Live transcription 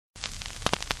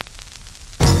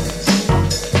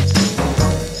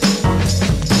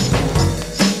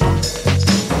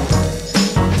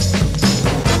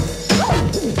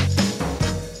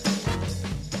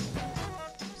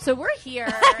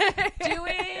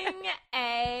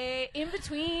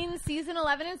season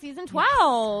 11 and season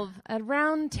 12. Yes. A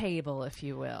round table, if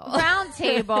you will. Round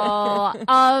table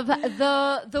of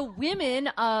the women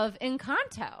of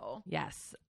Encanto. Yes.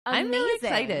 Amazing. I'm really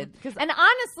excited. And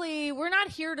honestly, we're not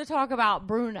here to talk about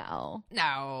Bruno.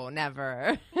 No,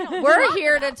 never. We're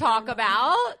here to talk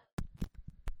about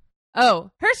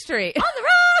Her Street. On the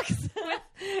Rocks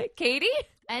with Katie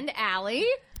and Allie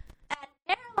And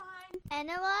Caroline. And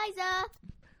Eliza.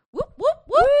 Whoop, whoop,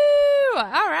 whoop. Woo!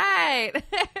 All right.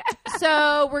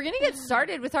 So we're going to get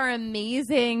started with our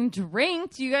amazing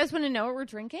drink. Do you guys want to know what we're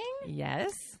drinking?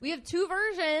 Yes. We have two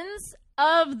versions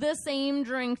of the same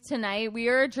drink tonight. We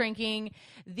are drinking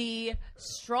the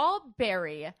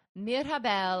strawberry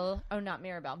Mirabelle. Oh, not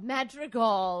Mirabelle.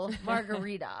 Madrigal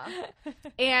margarita.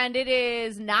 And it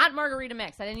is not margarita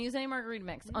mix. I didn't use any margarita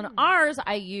mix. On ours,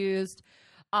 I used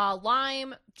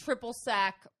lime, triple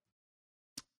sec,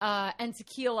 and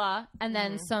tequila, and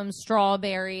then some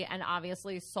strawberry and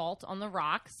obviously salt on the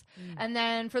rocks. And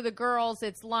then for the girls,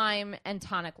 it's lime and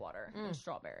tonic water and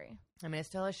strawberry. I mean, it's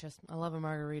delicious. I love a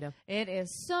margarita. It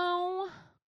is so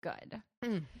good.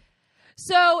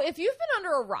 So if you've been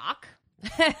under a rock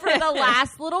for the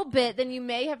last little bit, then you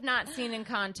may have not seen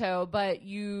Encanto, but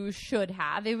you should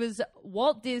have. It was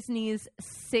Walt Disney's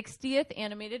 60th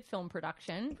animated film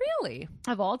production. Really?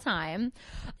 Of all time.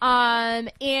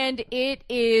 And it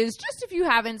is, just if you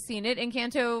haven't seen it,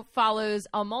 Encanto follows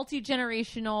a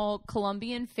multi-generational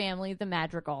Colombian family, the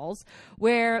Madrigals,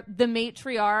 where the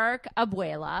matriarch,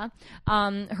 Abuela,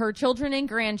 her children and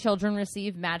grandchildren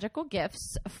receive magical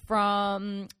gifts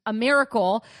from a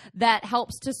miracle that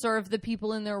helps to serve the people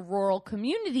in their rural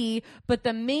community. But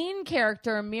the main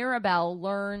character, Mirabelle,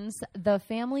 learns the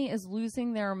family is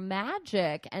losing their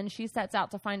magic, and she sets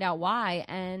out to find out why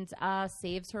and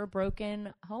saves her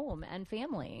broken home and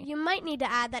family. You might need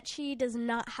to add that she does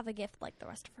not have a gift like the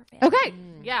rest of her family. Okay.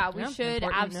 Yeah, we should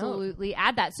important absolutely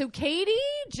add that. So Katie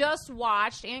just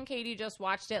watched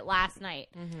it last night.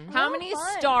 How many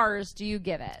stars do you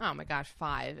give it? Oh my gosh,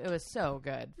 5. It was so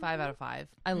good. 5 out of 5.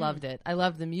 I loved it. I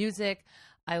loved the music.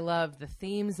 I loved the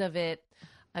themes of it.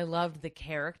 I loved the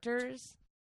characters.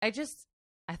 I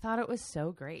thought it was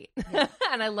so great.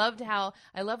 And I loved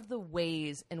the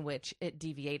ways in which it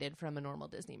deviated from a normal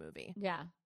Disney movie. Yeah.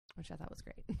 Which I thought was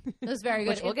great. It was very good.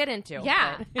 Which we'll get into.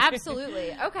 Yeah, but.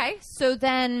 absolutely. Okay. So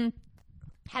then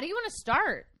how do you want to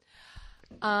start?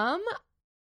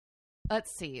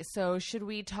 Let's see. So should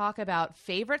we talk about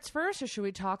favorites first, or should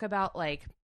we talk about like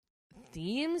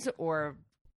themes, or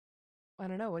I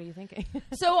don't know. What are you thinking?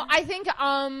 So I think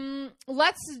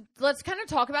let's kind of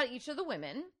talk about each of the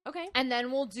women. Okay. And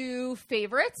then we'll do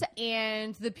favorites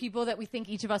and the people that we think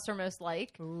each of us are most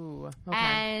like. Ooh. Okay.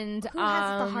 And Who has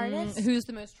it the hardest? Who's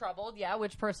the most troubled? Yeah,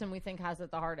 which person we think has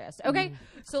it the hardest. Okay.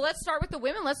 So let's start with the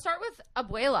women. Let's start with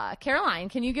Abuela. Caroline,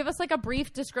 can you give us like a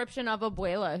brief description of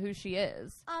Abuela, who she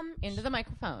is? Into the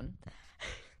microphone.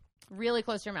 Really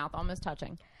close to your mouth, almost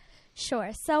touching.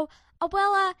 Sure. So,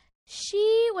 Abuela,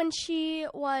 when she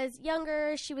was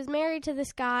younger, she was married to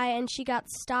this guy, and she got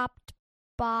stopped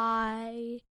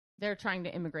by... They're trying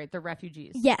to immigrate. They're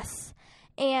refugees. Yes.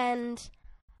 And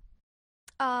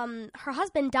her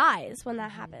husband dies when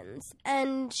that happens.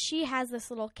 And she has this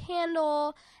little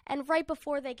candle, and right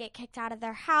before they get kicked out of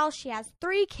their house, she has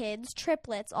 3 kids,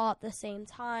 triplets, all at the same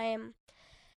time.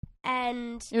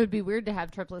 And... It would be weird to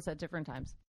have triplets at different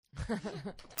times.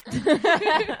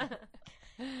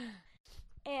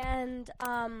 And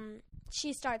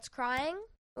she starts crying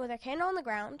with her candle on the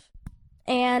ground,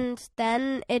 and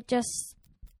then it just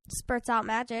spurts out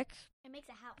magic. It makes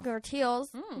a house. Her tears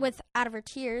out of her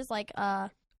tears, like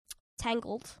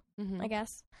tangled, I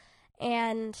guess.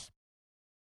 And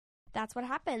that's what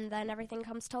happened. Then everything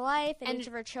comes to life, and each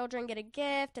of her children get a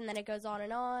gift, and then it goes on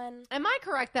and on. Am I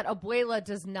correct that Abuela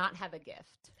does not have a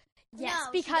gift? Yes,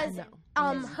 No, she because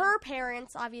doesn't. her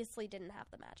parents obviously didn't have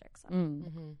the magic.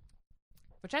 So.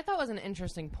 Which I thought was an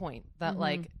interesting point. That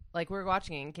like we were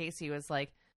watching, and Casey was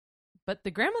like, "But the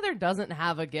grandmother doesn't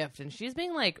have a gift," and she's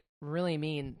being like really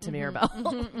mean to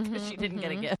Mirabelle because she didn't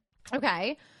get a gift.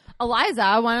 Okay,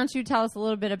 Eliza, why don't you tell us a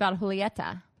little bit about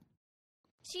Julieta?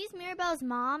 She's Mirabelle's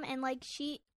mom, and like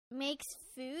she makes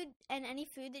food, and any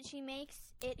food that she makes,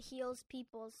 it heals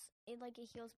people.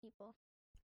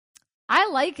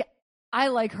 I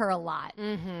like her a lot.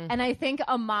 And I think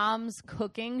a mom's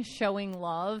cooking showing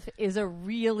love is a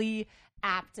really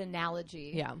apt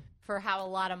analogy Yeah. for how a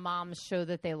lot of moms show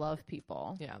that they love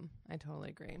people. Yeah, I totally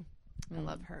agree. I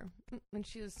love her. And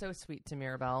she was so sweet to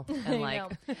Mirabelle. And like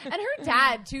and her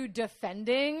dad too,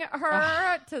 defending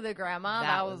her to the grandma.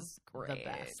 That was great. The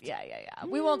best. Yeah.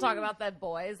 We won't talk about the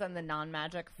boys and the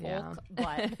non-magic folk,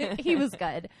 but he was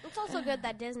good. It's also good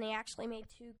that Disney actually made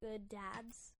 2 good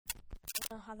dads. I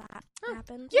don't know how that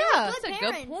happened. Yeah, that's a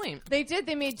good point. They did.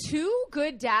 They made 2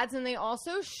 good dads, and they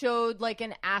also showed like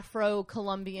an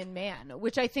Afro-Colombian man,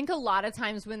 which I think a lot of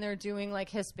times when they're doing like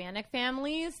Hispanic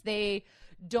families, they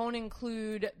don't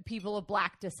include people of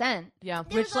Black descent. Yeah.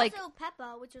 There Which was like also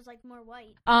Peppa, which was like more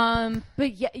white.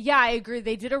 but yeah, I agree.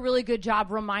 They did a really good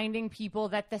job reminding people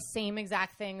that the same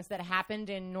exact things that happened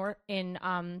in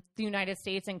the United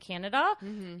States and Canada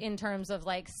in terms of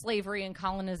like slavery and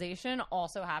colonization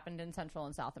also happened in Central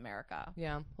and South America.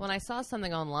 Yeah. When I saw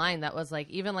something online that was like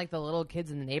even like the little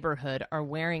kids in the neighborhood are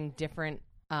wearing different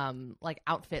like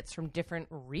outfits from different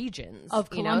regions Of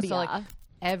Colombia. So like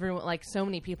everyone, like so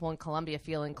many people in Colombia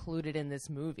feel included in this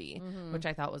movie, which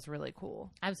I thought was really cool.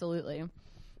 Absolutely.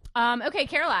 Okay,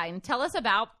 Caroline, tell us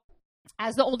about,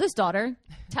 as the oldest daughter,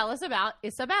 tell us about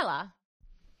Isabella.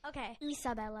 Okay.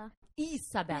 Isabella.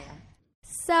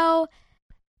 So,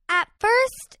 at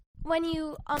first, when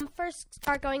you first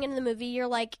start going into the movie, you're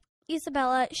like,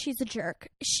 Isabella, she's a jerk.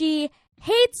 She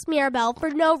hates Mirabelle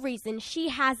for no reason. She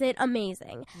has it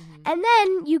amazing. And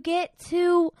then you get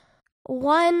to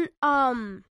one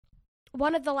of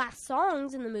the last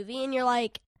songs in the movie, and you're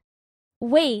like,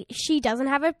 wait, she doesn't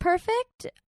have it perfect?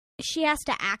 She has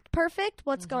to act perfect?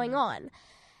 What's going on?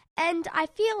 And I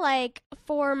feel like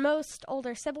for most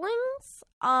older siblings,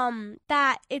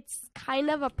 that it's kind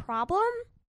of a problem,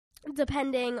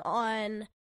 depending on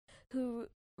who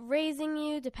raising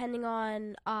you, depending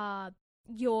on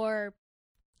your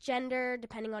gender,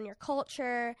 depending on your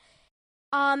culture.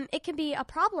 It can be a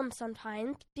problem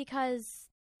sometimes because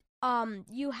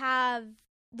you have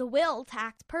the will to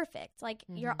act perfect, like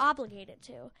you're obligated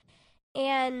to.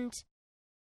 And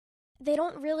they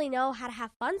don't really know how to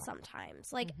have fun sometimes.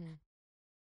 Like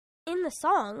in the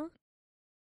song,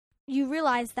 you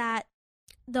realize that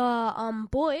the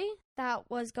boy that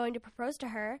was going to propose to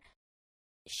her,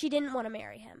 she didn't want to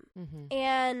marry him.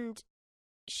 And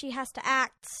she has to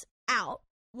act out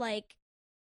like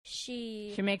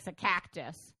she makes a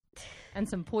cactus and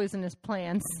some poisonous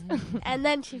plants. And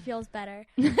then she feels better.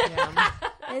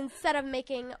 Instead of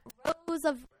making rows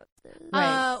of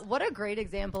roses. What a great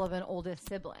example of an oldest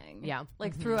sibling. Yeah.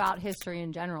 Like throughout history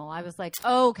in general. I was like,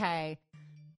 okay,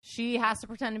 she has to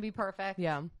pretend to be perfect.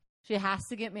 Yeah. She has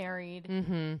to get married.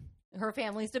 Her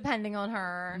family's depending on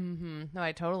her. No,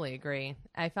 I totally agree.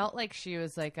 I felt like she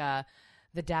was like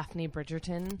the Daphne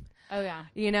Bridgerton. Oh, yeah.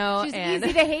 You know? She's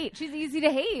easy to hate. She's easy to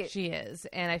hate. She is.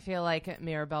 And I feel like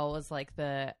Mirabelle was like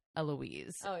the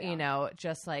Eloise. Oh, yeah. You know,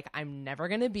 just like, I'm never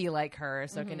going to be like her,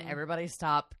 so can everybody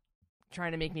stop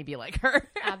trying to make me be like her?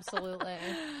 Absolutely.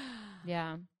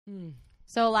 Yeah.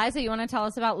 So, Eliza, you want to tell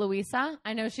us about Louisa?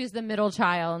 I know she's the middle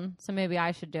child, so maybe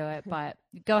I should do it, but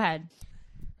go ahead.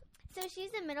 So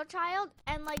she's the middle child,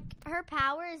 and like her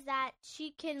power is that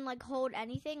she can like hold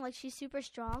anything. Like she's super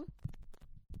strong,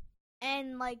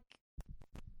 and like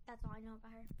that's all I know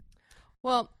about her.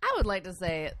 Well, I would like to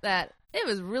say that it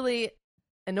was really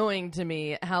annoying to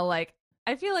me how like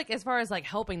I feel like as far as like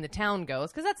helping the town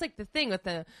goes, because that's like the thing with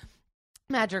the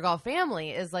Madrigal family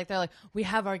is like they're like, we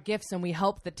have our gifts and we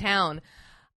help the town.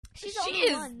 She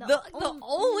is the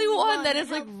only one that is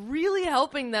like really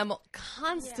helping them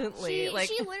constantly. Yeah. Like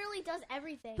she literally does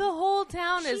everything. The whole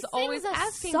town is always a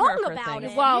asking song her for about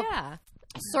things. it. Well, yeah.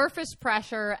 Surface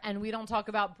Pressure and We Don't Talk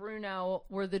About Bruno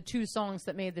were the 2 songs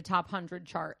that made the top 100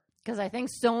 chart. Because I think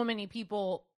so many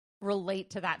people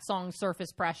relate to that song,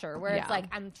 Surface Pressure, where it's like,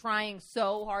 I'm trying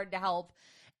so hard to help.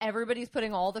 Everybody's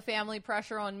putting all the family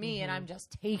pressure on me, and I'm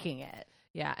just taking it.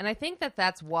 Yeah, and I think that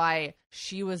that's why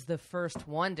she was the first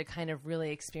one to kind of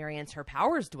really experience her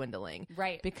powers dwindling.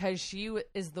 Right. Because she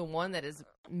is the one that is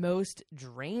most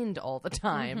drained all the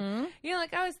time. You know,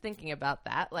 like I was thinking about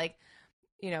that. Like,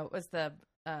 you know, was the,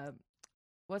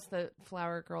 what's the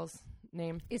flower girl's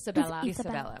name? Isabella.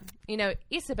 Isabella. You know,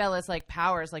 Isabella's like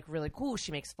powers like really cool.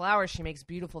 She makes flowers. She makes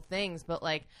beautiful things. But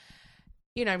like,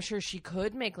 you know, I'm sure she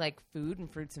could make like food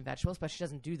and fruits and vegetables, but she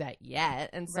doesn't do that yet.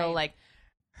 And so like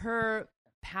her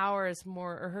power is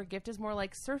more, or her gift is more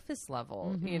like surface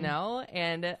level, you know?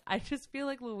 And I just feel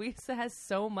like Louisa has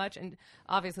so much, and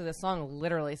obviously the song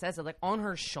literally says it, like on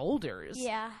her shoulders.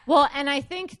 Yeah. Well, and I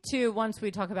think too, once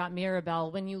we talk about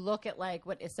Mirabel, when you look at like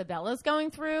what Isabella's going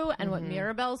through and what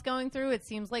Mirabel's going through, it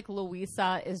seems like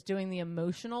Louisa is doing the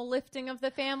emotional lifting of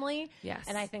the family. Yes.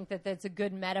 And I think that that's a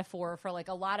good metaphor for like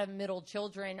a lot of middle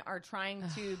children are trying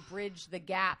to bridge the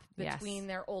gap between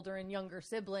their older and younger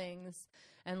siblings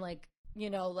and like, you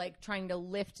know, like trying to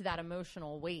lift that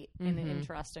emotional weight in an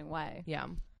interesting way. Yeah.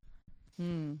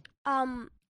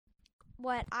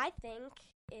 What I think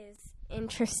is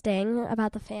interesting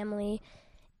about the family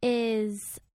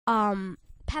is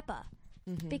Peppa.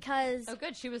 Because Oh,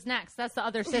 good. She was next. That's the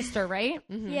other sister, right?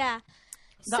 yeah.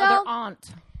 The So other aunt.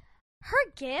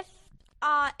 her gift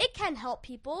it can help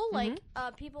people. Like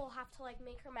people have to like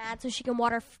make her mad so she can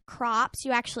water crops.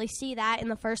 You actually see that in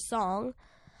the first song.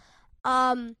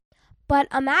 But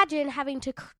imagine having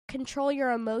to control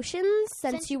your emotions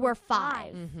since you were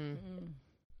 5.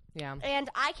 Yeah. And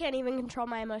I can't even control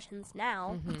my emotions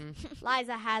now.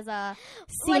 Liza has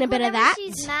seen Like, a bit of whenever that.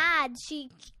 she's mad, she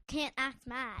can't act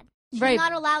mad. She's Right.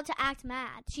 not allowed to act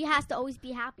mad. She has to always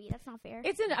be happy. That's not fair.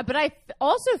 But I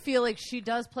also feel like she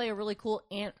does play a really cool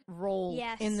aunt role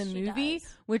Yes, in the she movie,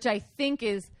 does. which I think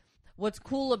is what's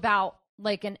cool about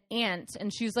like an aunt.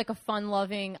 And she's like a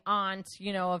fun-loving aunt,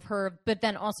 you know, of her, but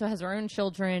then also has her own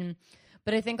children.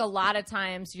 But I think a lot of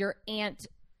times your aunt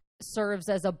serves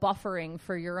as a buffering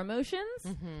for your emotions.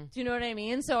 Do you know what I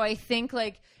mean? So I think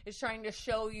like it's trying to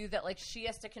show you that like she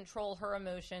has to control her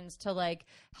emotions to like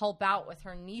help out with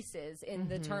her nieces in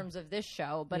the terms of this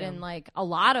show. But in like a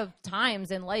lot of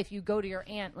times in life, you go to your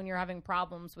aunt when you're having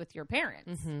problems with your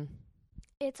parents.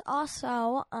 It's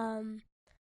also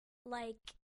like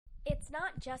it's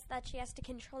not just that she has to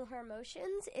control her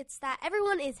emotions, it's that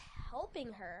everyone is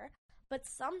helping her, but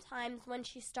sometimes when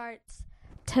she starts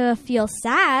to feel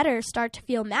sad or start to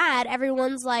feel mad,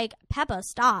 everyone's like, Peppa,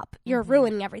 stop, you're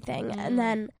ruining everything. And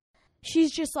then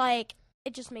she's just like,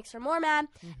 it just makes her more mad.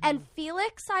 And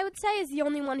Felix, I would say, is the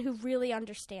only one who really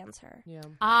understands her. Yeah.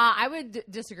 I would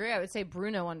disagree. I would say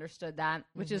Bruno understood that,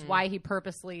 which is why he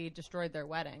purposely destroyed their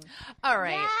wedding. All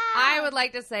right. Yeah. I would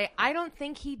like to say I don't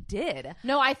think he did.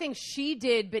 No, I think she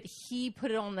did, but he put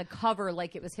it on the cover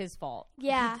like it was his fault.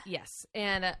 Yeah. Yes.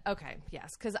 And okay.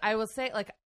 Yes. Because I will say,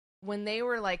 like, when they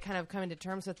were like kind of coming to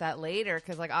terms with that later,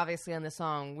 because like obviously on the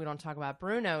song we don't talk about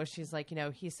Bruno, she's like, you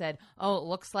know, he said, oh, it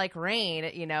looks like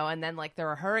rain, you know, and then like there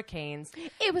were hurricanes.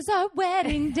 It was our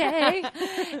wedding day.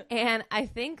 And I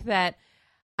think that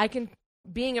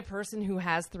being a person who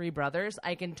has 3 brothers,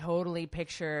 I can totally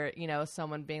picture, you know,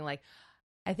 someone being like,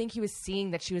 I think he was seeing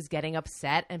that she was getting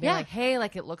upset and being like, hey,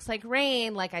 like it looks like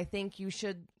rain, like I think you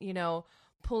should, you know,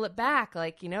 pull it back,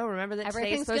 like, you know, remember that today's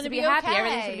Everything's supposed to gonna be be happy, okay.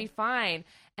 everything's gonna be fine.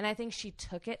 And I think she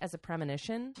took it as a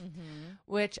premonition,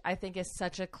 which I think is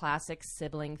such a classic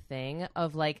sibling thing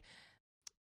of like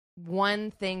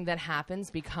one thing that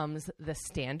happens becomes the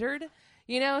standard,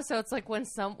 you know? So it's like when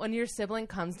your sibling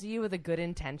comes to you with a good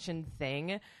intention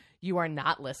thing, you are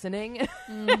not listening.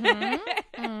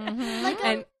 Like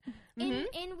And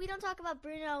in We Don't Talk About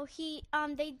Bruno, he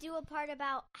they do a part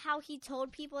about how he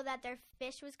told people that their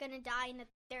fish was gonna die and that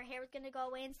their hair was gonna go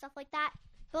away and stuff like that.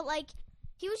 But like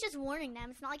he was just warning them.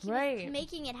 It's not like he was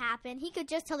making it happen. He could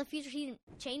just tell the future. He didn't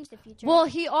change the future. Well,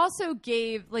 he also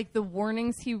gave like the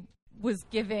warnings he was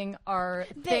giving are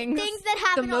things that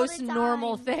happen the all most the time.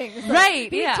 normal things.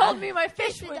 Right, He yeah. told me my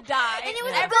fish would die. And it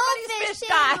was a everybody's goldfish, fish too.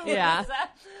 died. Yeah.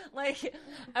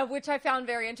 Like, which I found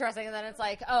very interesting. And then it's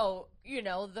like, oh, you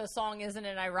know, the song isn't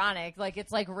an ironic. Like,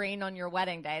 it's like rain on your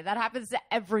wedding day. That happens to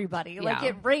everybody. Like, Yeah.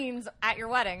 it rains at your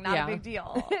wedding. Not Yeah. a big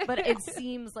deal. But it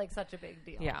seems like such a big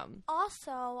deal. yeah.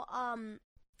 Also,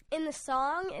 in the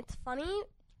song, it's funny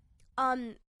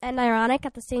and ironic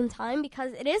at the same time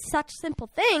because it is such simple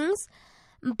things,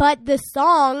 but the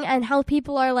song and how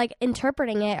people are like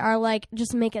interpreting it are like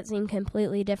just make it seem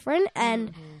completely different,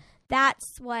 and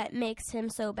that's what makes him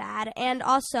so bad. And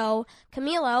also,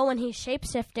 Camilo, when he's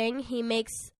shapeshifting, he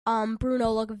makes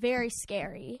Bruno look very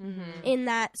scary in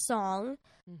that song.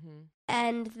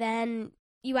 And then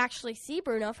you actually see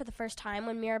Bruno for the first time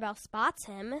when Mirabel spots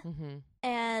him,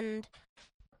 and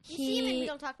you see him in We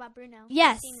Don't Talk About Bruno.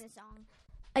 Yes. You see him in the song.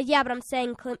 Yeah, but I'm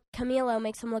saying Camilo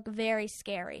makes him look very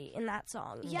scary in that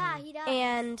song. Yeah, he does.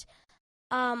 And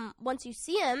once you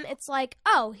see him, it's like,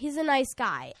 oh, he's a nice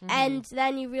guy. And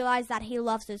then you realize that he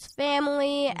loves his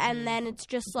family, and then it's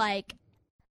just like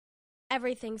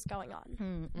everything's going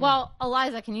on. Well,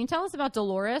 Eliza, can you tell us about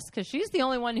Dolores? Because she's the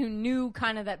only one who knew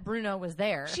kind of that Bruno was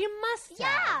there. She must Yeah,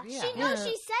 have. she knows.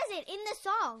 She says it in the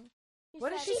song.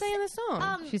 What does she say in the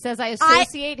song? She says, I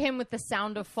associate him with the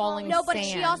sound of falling No, but sand.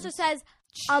 she also says,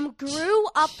 grew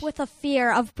up with a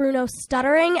fear of Bruno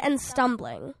stuttering and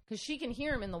stumbling. Because she can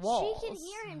hear him in the walls. She can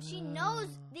hear him. She knows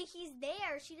that he's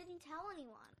there. She didn't tell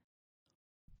anyone.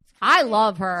 I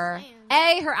love her.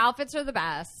 A, her outfits are the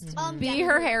best. B, her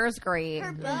definitely. hair is great.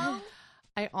 Her bow.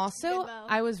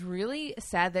 I was really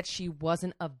sad that she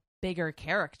wasn't a bigger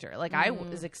character. Like, I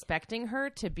was expecting her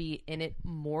to be in it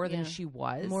more than she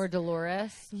was. More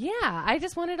Dolores. Yeah, I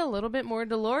just wanted a little bit more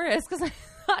Dolores because I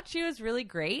thought she was really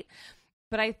great.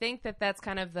 But I think that that's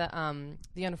kind of the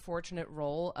unfortunate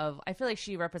role of, I feel like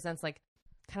she represents like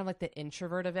kind of like the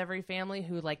introvert of every family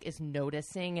who like is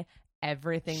noticing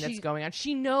everything that's going on.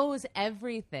 She knows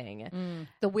everything.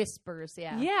 The whispers,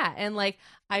 yeah. Yeah, and like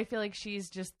I feel like she's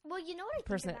just Well, you know what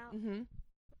I think about? Mm-hmm.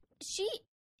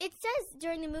 It says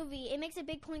during the movie, it makes a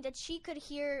big point that she could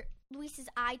hear Luisa's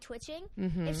eye twitching.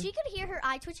 Mm-hmm. If she could hear her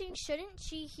eye twitching, shouldn't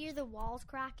she hear the walls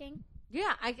cracking?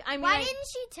 Yeah, I mean, Why didn't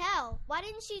she tell? Why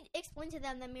didn't she explain to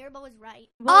them that Mirabelle was right?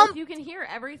 well, if you can hear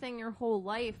everything your whole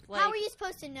life, like, How are you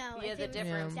supposed to know? yeah, if the it was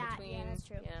difference that? between, Yeah, that's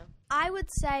true. Yeah. I would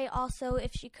say also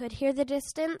if she could hear the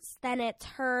distance, then it's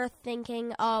her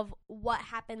thinking of what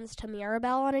happens to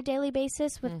Mirabelle on a daily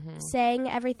basis with saying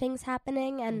everything's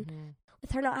happening. And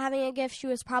with her not having a gift, she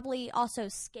was probably also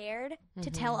scared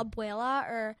to tell Abuela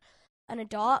or an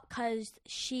adult because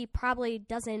she probably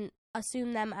doesn't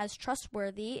assume them as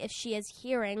trustworthy if she is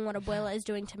hearing what Abuela is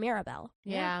doing to Mirabelle.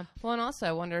 Yeah. Well, and also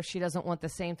I wonder if she doesn't want the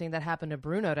same thing that happened to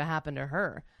Bruno to happen to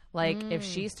her. Like if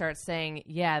she starts saying,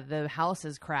 yeah, the house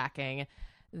is cracking,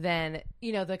 then,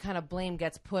 you know, the kind of blame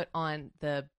gets put on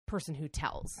the person who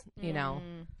tells, you know?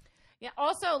 Yeah,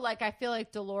 also, like, I feel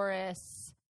like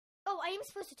Dolores... Oh, I am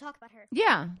supposed to talk about her.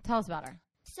 Yeah, tell us about her.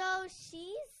 So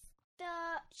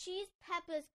she's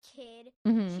Peppa's kid.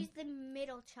 Mm-hmm. She's the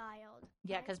middle child.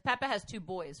 Yeah, because Peppa has two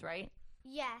boys, right?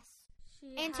 Yes.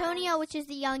 Antonio, which is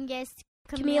the youngest.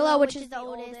 Camila, which is the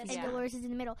oldest. And Yeah. Dolores is in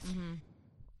the middle. Mm-hmm.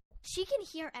 She can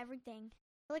hear everything.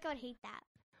 I feel like I would hate that.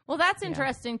 Well, that's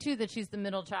interesting, too, that she's the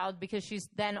middle child because she's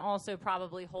then also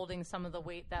probably holding some of the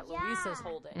weight that Yeah. Luisa's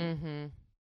holding. Mm-hmm.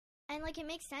 And, like, it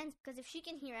makes sense because if she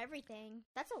can hear everything,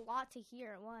 that's a lot to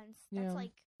hear at once. That's, Yeah.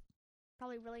 like,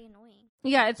 probably really annoying.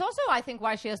 Yeah, it's also, I think,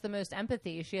 why she has the most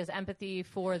empathy. She has empathy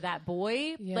for that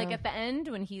boy, Yeah. like, at the end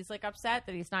when he's, like, upset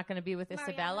that he's not going to be with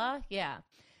Mariana. Isabella. Yeah.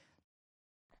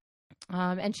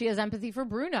 And she has empathy for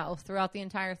Bruno throughout the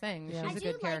entire thing. Yeah. She's I a do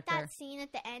good like character. that scene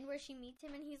at the end where she meets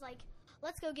him and he's like,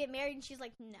 let's go get married. And she's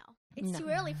like, no, it's No. too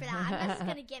early for that. I'm not just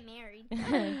going to get married.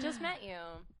 Just met you.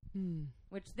 Mm.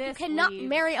 Which this You cannot leaves-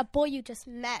 marry a boy you just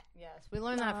met. Yes, we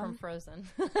learned that from Frozen.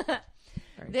 Very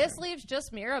This true. leaves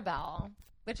just Mirabelle,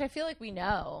 which I feel like we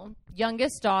know.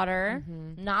 Youngest daughter,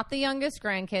 not the youngest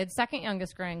grandkid, second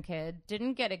youngest grandkid,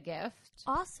 didn't get a gift.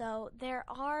 Also, there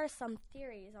are some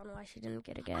theories on why she didn't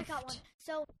get a gift. I got one.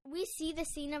 So we see the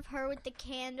scene of her with the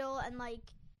candle and like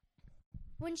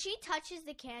when she touches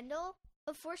the candle,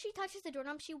 before she touches the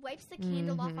doorknob, she wipes the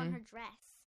candle off on her dress.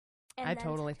 And I then-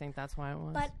 totally think that's why it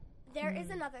was. But there is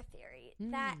another theory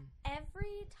that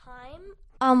every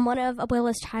time one of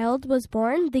Abuela's child was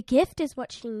born, the gift is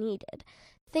what she needed.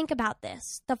 Think about this.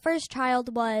 The first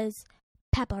child was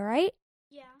Peppa, right?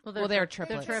 Yeah. well, they're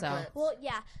triplets, so. triplets. Well,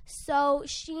 yeah. So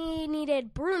she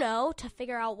needed Bruno to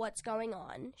figure out what's going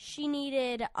on. She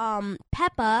needed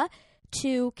Peppa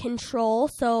to control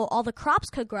so all the crops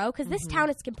could grow because this town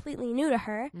is completely new to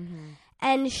her.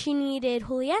 And she needed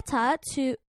Julieta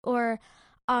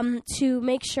to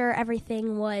make sure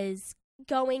everything was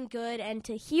going good and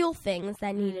to heal things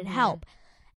that needed help.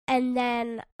 And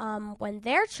then when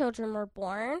their children were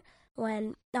born,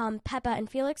 when Peppa and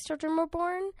Felix's children were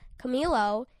born,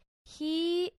 Camilo,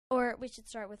 we should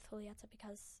start with Julieta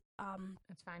because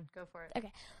It's fine. Go for it.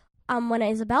 when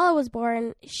Isabella was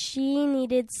born, she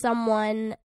needed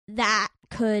someone that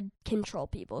could control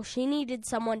people. She needed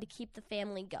someone to keep the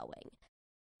family going.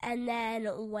 And then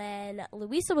when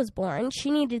Luisa was born,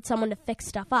 she needed someone to fix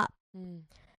stuff up.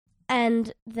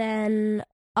 And then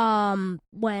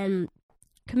when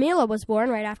Camila was born,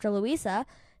 right after Luisa,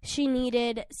 she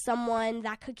needed someone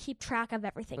that could keep track of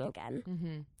everything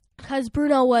again. Because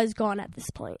Bruno was gone at this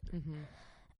point.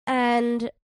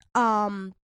 And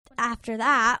after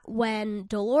that, when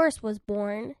Dolores was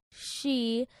born,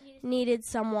 she needed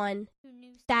someone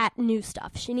that knew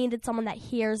stuff. She needed someone that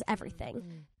hears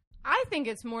everything. I think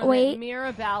it's more Wait. that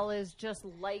Mirabelle is just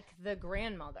like the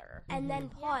grandmother. And then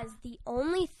pause. The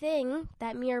only thing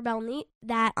that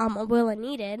Abuela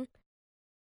needed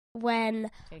when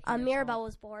Mirabelle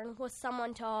was born was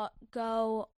someone to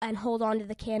go and hold on to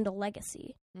the candle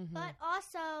legacy. But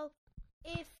also,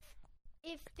 if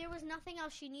if there was nothing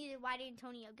else she needed, why did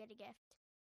Antonio get a gift?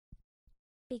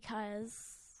 Because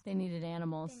they needed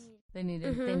animals. They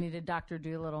needed Dr.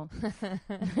 Doolittle.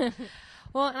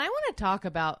 Well, and I want to talk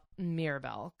about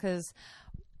Mirabel because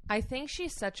I think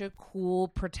she's such a cool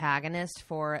protagonist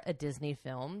for a Disney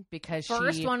film because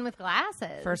First one with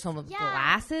glasses. First one with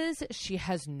glasses. She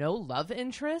has no love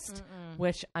interest,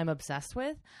 which I'm obsessed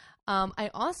with. I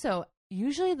also,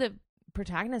 usually the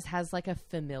protagonist has like a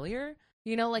familiar,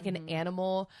 you know, like an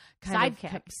animal kind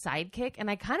of sidekick. And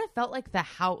I kind of felt like the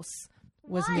house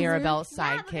was Mirabel's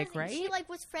sidekick, right? She like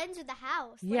was friends with the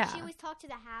house. Like, yeah. She always talked to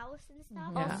the house and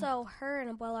stuff. Yeah. Also, her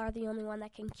and Abuela are the only one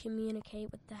that can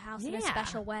communicate with the house in a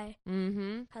special way.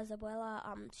 Mm-hmm. Because Abuela,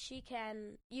 she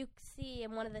can. You see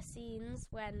in one of the scenes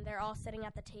when they're all sitting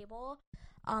at the table,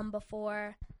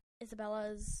 before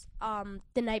Isabella's,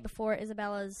 the night before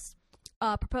Isabella's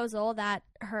proposal, that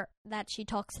she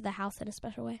talks to the house in a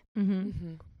special way. Mm-hmm.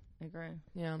 Mm-hmm. I agree.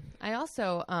 Yeah. I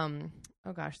also,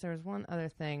 oh gosh, there was one other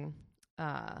thing.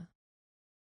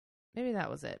 Maybe that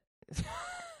was it.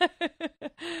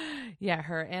 Yeah,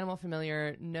 her animal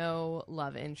familiar, no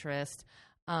love interest.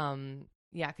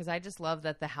 Yeah, because I just love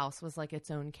that the house was like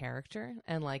its own character,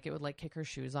 and like it would like kick her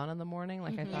shoes on in the morning.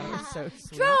 Like I thought it was so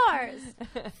sweet. Drawers,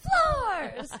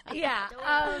 floors. Yeah.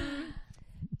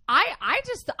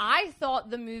 I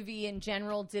thought the movie in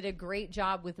general did a great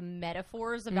job with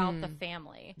metaphors about the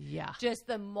family. Yeah. Just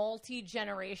the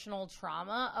multi-generational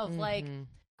trauma of like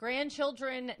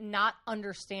grandchildren not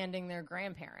understanding their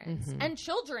grandparents and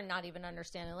children not even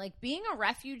understanding. Like being a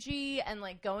refugee and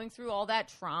like going through all that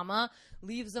trauma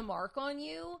leaves a mark on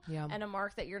you and a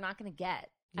mark that you're not going to get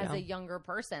as a younger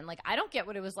person. Like I don't get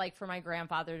what it was like for my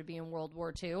grandfather to be in World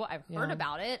War II. I've heard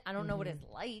about it. I don't know what it's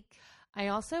like. I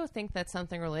also think that's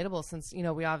something relatable since, you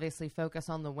know, we obviously focus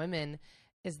on the women,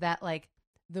 is that like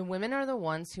the women are the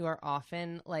ones who are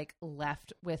often like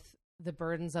left with the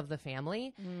burdens of the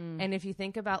family. And if you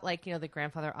think about like, you know, the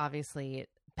grandfather obviously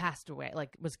passed away,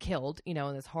 like was killed, you know,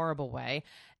 in this horrible way.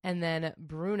 And then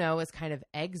Bruno is kind of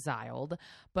exiled.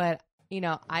 But, you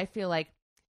know, I feel like,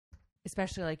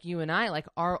 especially like you and I, like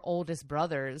our oldest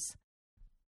brothers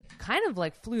kind of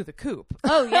like flew the coop.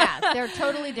 Oh yeah, they're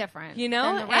totally different, you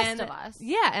know, than the rest of us.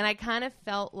 Yeah, and I kind of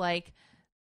felt like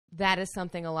that is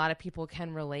something a lot of people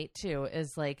can relate to,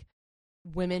 is like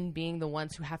women being the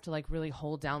ones who have to like really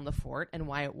hold down the fort, and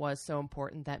why it was so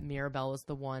important that Mirabel was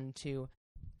the one to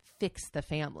fix the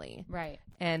family. Right.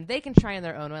 And they can try in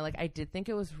their own way. Like I did think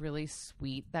it was really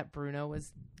sweet that Bruno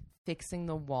was fixing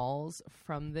the walls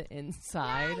from the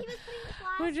inside,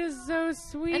 which is so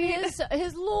sweet. And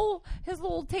his little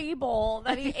table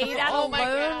that he ate at Oh my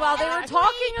alone God. while they were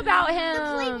talking about him.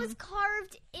 The plate was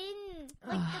carved in,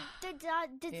 like the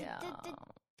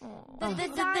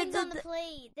designs on the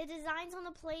plate. The designs on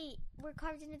the plate were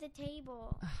carved into the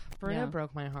table. Bruno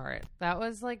broke my heart. That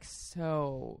was like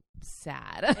so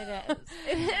sad.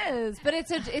 It is, but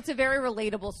it's a very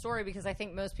relatable story because I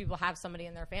think most people have somebody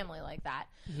in their family like that.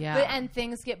 Yeah, and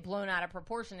things get blown out of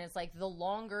proportion. It's like the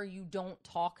longer you don't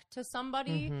talk to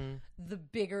somebody, the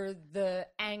bigger the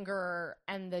anger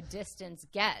and the distance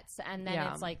gets, and then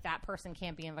it's like that person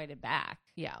can't be invited back.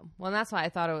 Yeah, well, and that's why I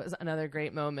thought it was another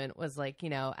great moment. Was like, you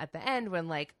know, at the end when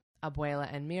like Abuela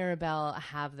and Mirabel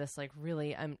have this like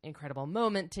really incredible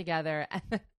moment together,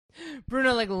 and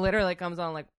Bruno like literally comes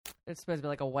on like, it's supposed to be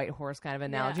like a white horse kind of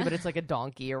analogy, but it's like a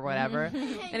donkey or whatever,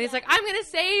 and he's like, I'm gonna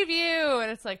save you, and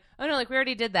it's like, oh no, like we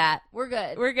already did that, we're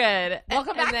good.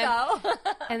 Welcome back though.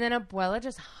 And then Abuela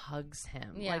just hugs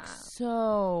him like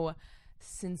so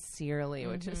sincerely,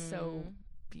 which is so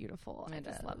beautiful. I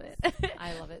just love it.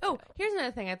 I love it. Oh, here's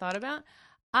another thing I thought about.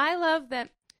 I love that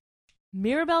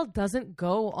Mirabel doesn't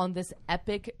go on this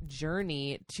epic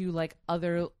journey to like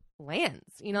other lands.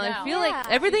 You know, I feel like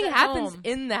everything happens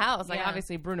in the house. Like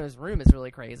obviously Bruno's room is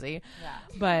really crazy. Yeah.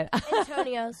 But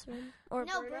Antonio's room. Or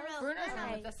no, Bruno's room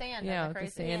with the sand. Yeah, with the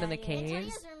sand and the caves.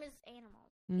 Antonio's room is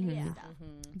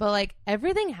animals. But like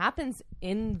everything happens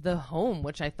in the home,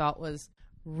 which I thought was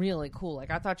really cool.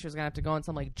 Like I thought she was gonna have to go on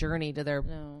some like journey to their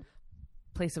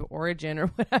place of origin or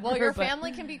whatever. Well, your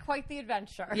family can be quite the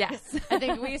adventure. Yes. I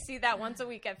think we see that once a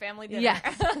week at family dinner.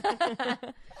 Yes.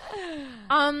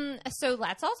 So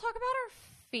let's all talk about our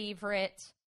favorite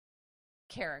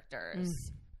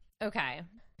characters. Okay.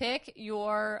 Pick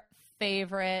your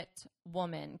favorite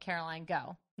woman. Caroline,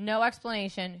 go. No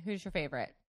explanation. Who's your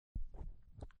favorite?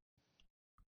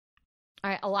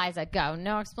 All right, Eliza, go.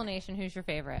 No explanation. Who's your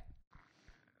favorite?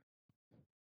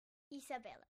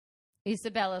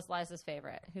 Isabella's Liza's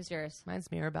favorite. Who's yours?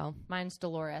 Mine's Mirabel. Mine's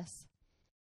Dolores.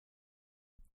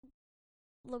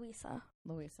 Louisa.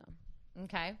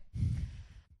 Okay.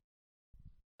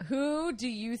 Who do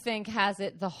you think has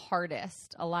it the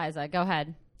hardest? Eliza, go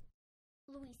ahead.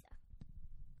 Louisa.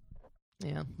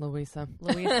 Yeah, Louisa.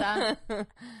 Louisa.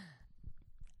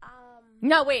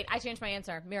 No, wait. I changed my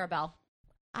answer. Mirabelle.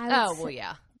 Oh, well,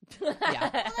 yeah. Yeah. Well,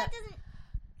 that doesn't.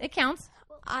 It counts.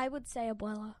 I would say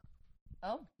Abuela.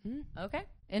 Oh, okay.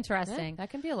 Interesting. Yeah, that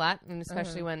can be a lot, and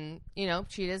especially when,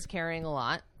 Cheetah's carrying a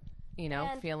lot,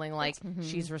 And feeling like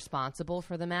she's responsible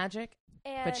for the magic,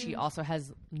 but she And also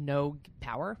has no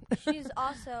power. she's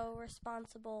also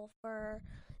responsible for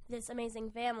this amazing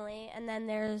family, and then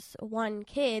there's one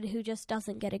kid who just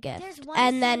doesn't get a gift. There's one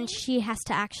And then scene- she has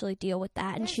to actually deal with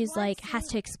that, and There's she's one like, has scene-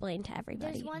 to explain to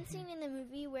everybody. There's one scene in the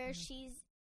movie where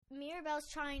Mirabelle's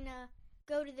trying to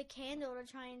go to the candle to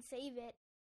try and save it,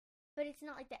 but it's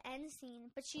not like the end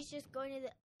scene. But she's just going to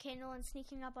the candle and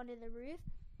sneaking up onto the roof,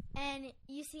 and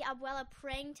you see Abuela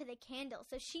praying to the candle,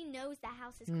 so she knows the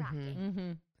house is cracking.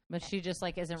 Mm-hmm. But she just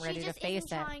isn't ready She to just face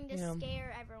isn't it. trying to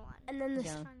scare everyone. And then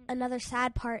Yeah. another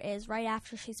sad part is right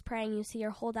after she's praying, you see her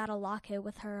hold out a locket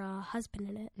with her husband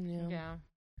in it. Yeah.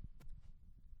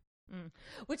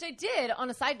 Which I did, on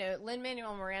a side note,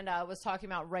 Lin-Manuel Miranda was talking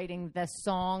about writing this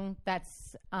song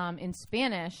that's in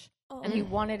Spanish, and he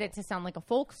wanted it to sound like a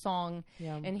folk song,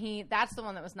 and that's the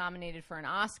one that was nominated for an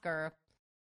Oscar.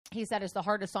 He said it's the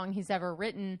hardest song he's ever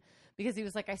written because he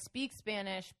was like, I speak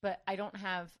Spanish, but I don't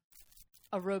have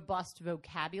a robust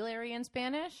vocabulary in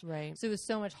Spanish. Right. So it was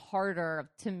so much harder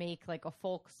to make like a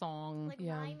folk song. Like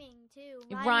rhyming, too.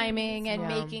 Rhyming and Yeah.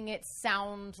 making it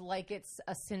sound like it's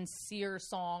a sincere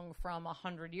song from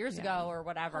 100 years ago or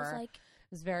whatever. I was like,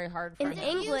 it was very hard for in him.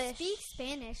 If you English- speak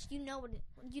Spanish, you know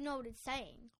what it's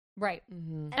saying. Right.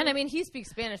 Mm-hmm. And I mean, he speaks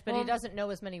Spanish, but he Well, doesn't know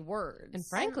as many words. And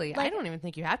frankly, I don't even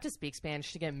think you have to speak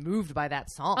Spanish to get moved by that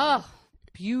song. Oh,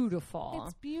 beautiful.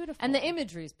 It's beautiful. And the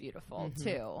imagery is beautiful,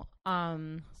 too.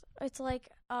 it's like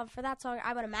for that song,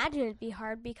 I would imagine it'd be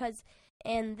hard because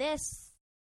in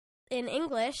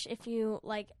English, if you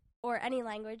or any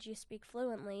language you speak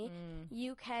fluently,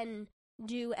 you can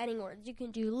do any words. You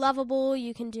can do lovable,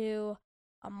 you can do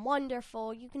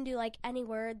wonderful, you can do any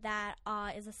word that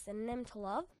is a synonym to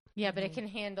love. Yeah, but it can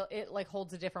handle it,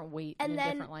 holds a different weight And in a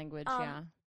then, different language.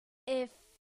 If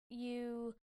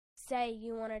you say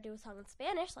you want to do a song in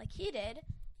Spanish, like he did,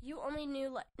 you only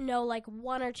know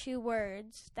one or two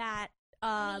words that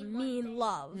mean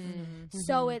love.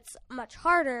 So it's much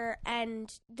harder, and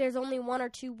there's only one or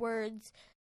two words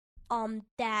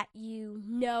that you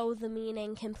know the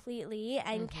meaning completely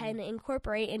and can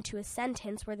incorporate into a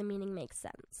sentence where the meaning makes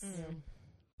sense.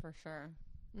 For sure.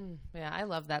 Yeah, I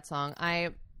love that song. I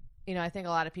think a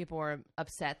lot of people were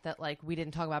upset that we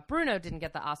didn't talk about Bruno didn't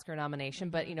get the Oscar nomination,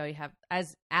 but you have,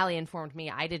 as Allie informed me,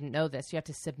 I didn't know this. You have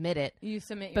to submit it. You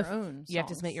submit your own. You have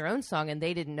to submit your own song, and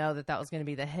they didn't know that was going to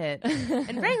be the hit.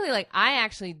 And frankly, I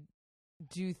actually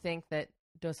do think that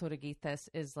Dos Oruguitas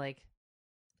is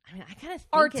I kind of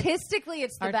think artistically,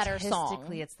 it's the better song.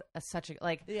 Artistically, it's such a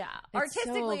yeah. so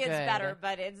Artistically, it's good. better,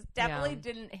 but it definitely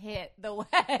didn't hit the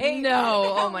way.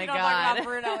 No, oh my we don't God. talk about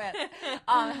Bruno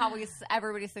how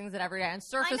everybody sings it every day, and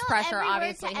Surface I know Pressure every word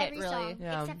obviously to hit every really. song,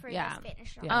 Yeah. except for Yeah. the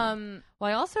Spanish song. Yeah. Well,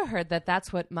 I also heard that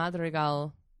that's what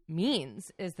Madrigal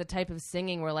means, is the type of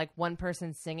singing where one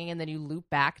person's singing and then you loop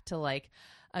back to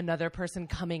another person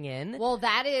coming in. Well,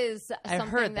 that is I've something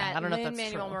heard that. that I don't know if that's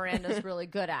Lin-Manuel true. Miranda's really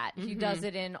good at. He does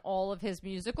it in all of his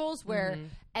musicals where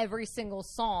every single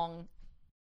song,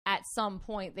 at some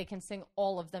point, they can sing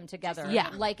all of them together. Yeah.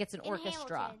 Like it's an In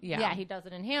orchestra. Hamilton. Yeah. He does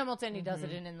it in Hamilton. He does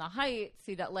it in The Heights.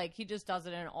 He just does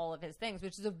it in all of his things,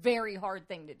 which is a very hard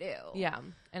thing to do. Yeah.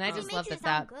 And I It just makes love it that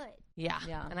sound good. Yeah.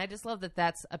 Yeah. And I just love that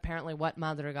that's apparently what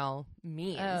Madrigal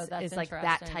means. Oh, that's is that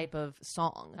interesting. type of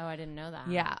song. Oh, I didn't know that.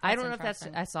 Yeah. I don't know if that's,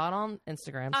 interesting. I saw it on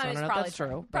Instagram, so I it's don't know if probably that's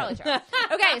true. Probably but-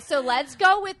 true. Okay, so let's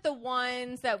go with the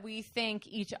ones that we think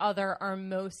each other are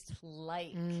most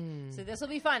like. So this will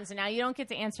be fun. So now you don't get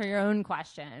to answer your own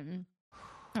question.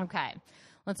 Okay,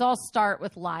 let's all start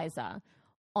with Liza.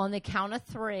 On the count of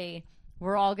 3,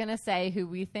 we're all going to say who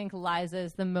we think Liza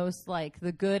is the most like,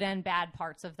 the good and bad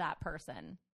parts of that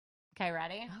person. Okay,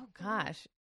 ready? Oh, gosh.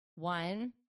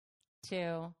 1,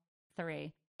 2,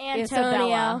 3. Antonio.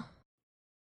 Isabella.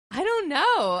 I don't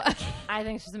know. I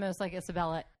think she's the most like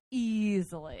Isabella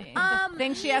easily. Um,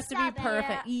 think she has to be Isabella.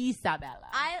 perfect. Isabella.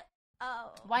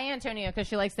 Why Antonio? Because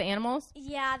she likes the animals?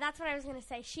 Yeah, that's what I was gonna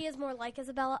say. She is more like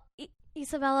Isabella,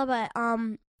 but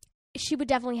she would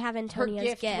definitely have Antonio's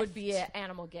Her gift would be an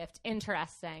animal gift.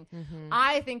 Interesting. Mm-hmm.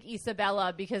 I think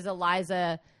Isabella, because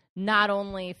Eliza not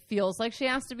only feels like she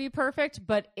has to be perfect,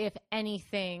 but if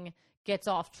anything gets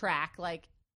off track, like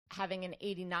having an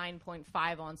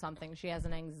 89.5 on something, she has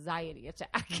an anxiety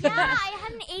attack. Yeah, I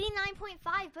had an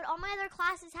 89.5, but all my other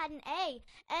classes had an A,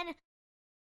 and it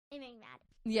made me mad.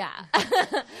 Yeah.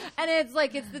 And it's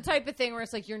like, it's the type of thing where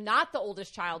it's like, you're not the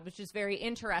oldest child, which is very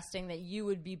interesting that you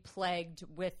would be plagued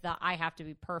with the I have to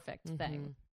be perfect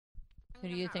thing. Who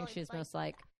do you think she's most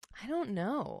like? I don't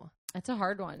know. That's a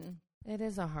hard one. It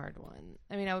is a hard one.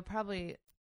 I mean, I would probably,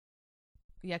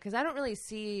 because I don't really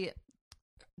see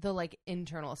the like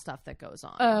internal stuff that goes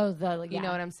on. Oh, you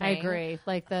know what I'm saying? I agree.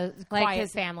 Like the Like, quiet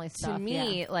 'cause family stuff. To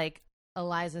me, like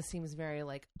Eliza seems very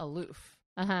like aloof.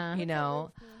 Uh-huh. You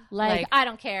know, like I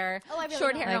don't care. Oh, I really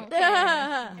Short don't. hair, Like- don't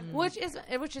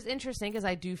care. which is interesting because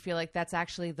I do feel like that's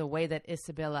actually the way that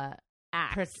Isabella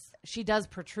Acts. she does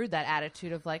protrude that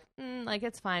attitude of like, like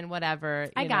it's fine, whatever.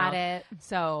 I got it.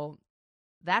 So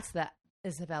that's the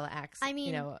Isabella acts. I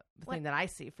mean, thing that I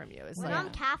see from you is When like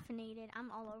I'm caffeinated,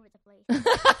 I'm all over the place.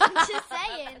 I'm just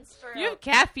saying. you have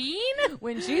caffeine.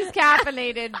 When she's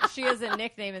caffeinated, she has a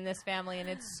nickname in this family, and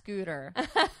it's Scooter.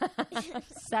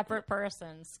 Separate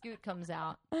person. Scoot comes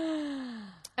out.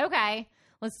 Okay,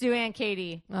 let's do Aunt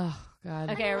Katie. Oh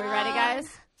God. Okay, are we ready,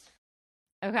 guys?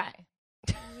 Okay.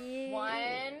 1,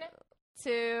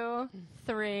 2,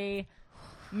 3.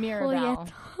 Mirabelle.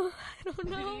 I don't Who do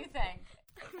know. you think?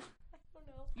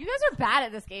 You guys are bad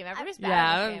at this game. Everybody's bad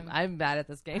Yeah, at this game. I'm bad at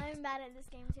this game. I'm bad at this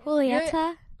game too.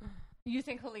 Julieta. You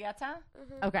think Julieta?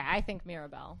 Okay, I think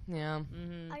Mirabelle. Yeah,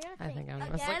 Mm-hmm. I gotta I think. think I'm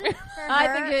Again, for I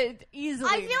her, think it easily.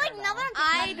 I feel like now that I'm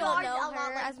I thinking don't about it, know it's a lot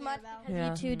her like as much Mirabelle. because Yeah.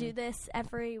 you two do this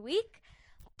every week,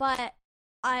 but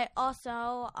I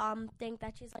also think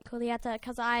that she's like Julieta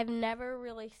because I've never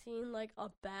really seen like a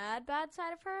bad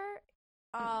side of her.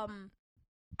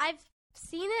 I've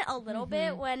seen it a little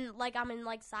bit when like I'm in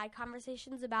like side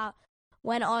conversations about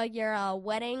when all your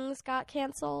weddings got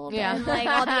canceled and like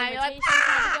all the You're like, invitations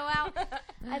had to go out.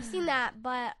 I've seen that,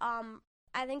 but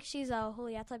I think she's a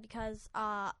Julieta because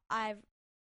I've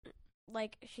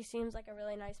like she seems like a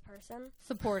really nice person.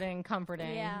 Supporting,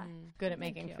 comforting, Yeah. good at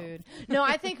Thank making you. food. No,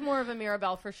 I think more of a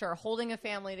Mirabelle for sure. Holding a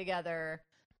family together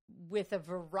with a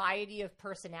variety of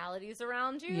personalities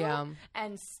around you, Yeah.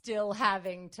 and still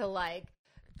having to like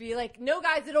be like, no,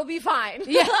 guys, it'll be fine.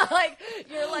 Yeah. Like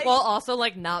you're like. Well, also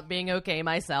like not being okay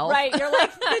myself. Right, you're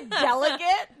like the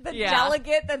delegate, Yeah.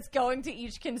 delegate that's going to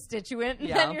each constituent, and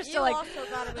Yeah. then you're still You like, also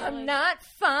gotta be I'm like- not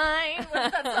fine.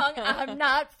 What's that song? I'm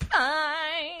not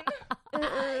fine.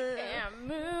 I can't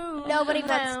move. Nobody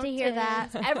wants to hear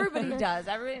mountains. that. Everybody does.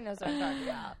 Everybody knows what I'm talking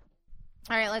about.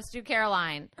 All right, let's do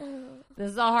Caroline. This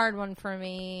is a hard one for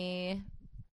me.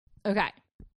 Okay.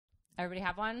 Everybody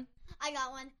have one? I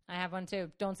got one. I have one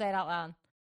too. Don't say it out loud.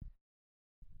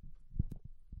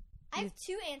 I have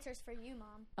 2 answers for you,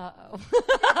 Mom. Uh-oh.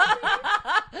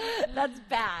 That's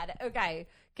bad. Okay.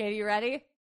 Katie, you ready?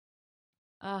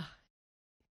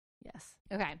 Yes.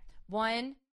 Okay.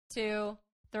 1, 2,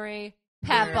 3.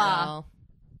 Peppa. Mirabelle.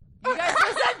 You guys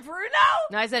just said Bruno?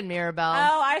 No, I said Mirabelle.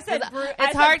 Oh, I said Bruno.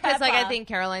 It's hard because like I think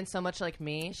Caroline's so much like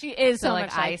me. she is So so like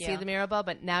much I like see you. the Mirabelle,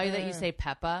 but now that you say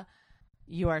Peppa,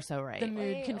 you are so right. The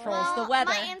mood Wait, controls Well, the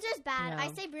weather. my answer's bad. Yeah.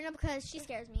 I say Bruno because she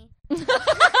scares me.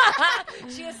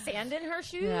 She has sand in her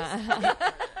shoes Yeah.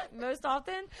 most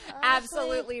often.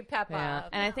 Absolutely Peppa. Yeah.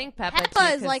 And I think Peppa, Peppa too,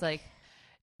 is 'cause, like-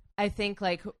 I think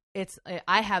like it's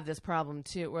I have this problem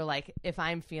too where like if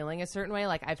I'm feeling a certain way,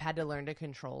 like I've had to learn to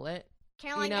control it.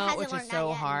 Caroline You know, hasn't which learned is that so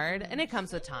yet. hard, and it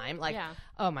comes with time. Like, Yeah.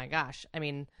 oh my gosh! I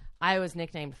mean, I was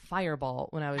nicknamed Fireball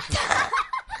when I was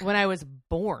when I was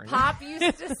born. Pop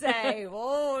used to say,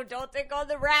 "Whoa, don't take on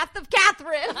the wrath of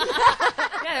Catherine."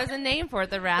 Yeah, there's a name for it,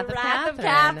 the Wrath, The of, wrath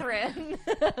Catherine. of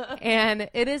Catherine. And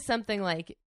it is something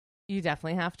like you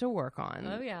definitely have to work on.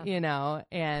 Oh, yeah. you know.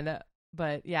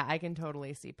 But yeah, I can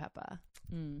totally see Peppa.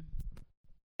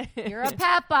 You're a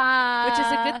Peppa. Which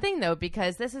is a good thing though,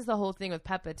 because this is the whole thing with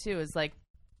Peppa too, is like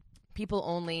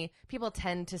people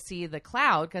tend to see the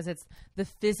cloud because it's the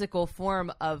physical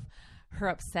form of her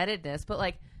upsettedness, but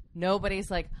like nobody's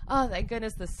like, oh, thank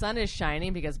goodness the sun is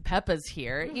shining because Peppa's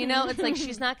here. You know, it's like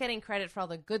she's not getting credit for all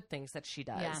the good things that she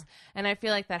does. Yeah. And I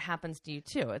feel like that happens to you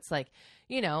too. It's like,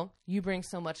 you know, you bring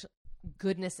so much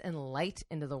goodness and light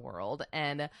into the world,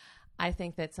 and I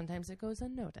think that sometimes it goes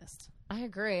unnoticed. I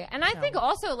agree. And I think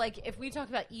also, like, if we talk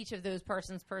about each of those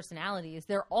person's personalities,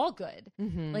 they're all good.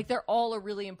 Like, they're all a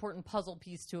really important puzzle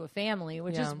piece to a family,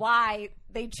 which is why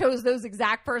they chose those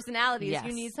exact personalities. Yes.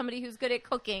 You need somebody who's good at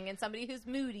cooking, and somebody who's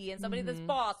moody, and somebody that's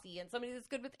bossy, and somebody that's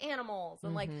good with animals.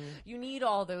 And, like, you need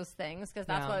all those things because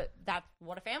that's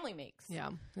what a family makes. Yeah,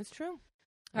 it's true.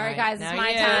 All right, guys, it's now my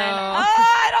you. time.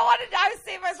 I don't want to. I was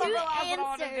saving myself Two for last. I don't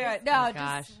want to do answers. it. No, Oh,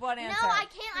 gosh. just one answer. No, I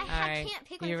can't. I right. can't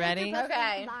pick one. You I feel like ready? they're both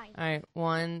Okay. combined. All right,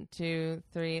 1, 2,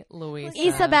 3, Luisa.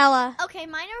 Isabella. Okay,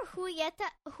 mine are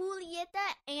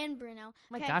Julieta and Bruno. Oh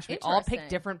my Okay. gosh, we all Interesting. picked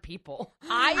different people.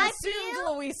 I I assumed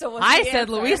feel- Luisa was. I the said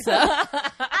answer. Luisa.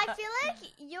 I feel like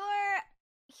you're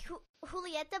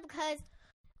Julieta because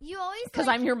you always Because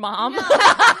like, I'm your mom. No.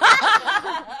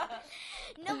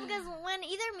 No, because when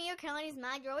either me or Caroline is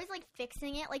mad, you're always like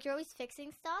fixing it. Like you're always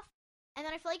fixing stuff. And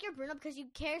then I feel like you're Bruno because you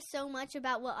care so much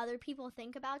about what other people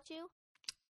think about you.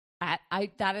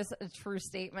 That is a true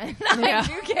statement. Yeah. I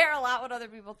do care a lot what other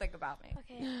people think about me.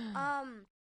 Okay.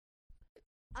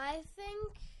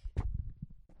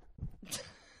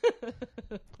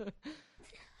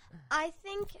 I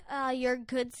think your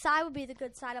good side would be the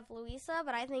good side of Luisa,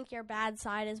 but I think your bad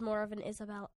side is more of an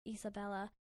Isabella.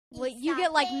 Well, you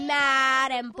get like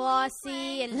mad and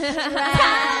bossy and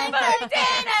stressed.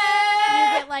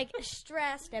 You get like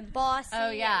stressed and bossy. Oh,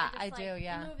 yeah, and I just, do, like,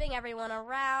 yeah. Moving everyone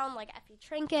around like Effie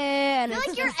Trinket, and I feel it's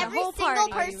like you're just a every whole single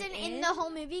party. person in the whole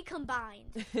movie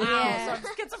combined. Yeah. So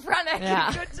I'm schizophrenic.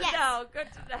 Yeah. Good to Yes. know. Good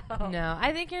to know. No,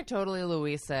 I think you're totally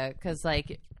Luisa because,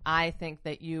 like, I think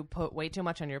that you put way too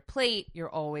much on your plate. You're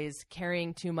always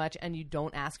carrying too much, and you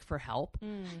don't ask for help.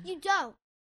 You don't.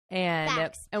 And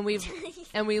Facts. and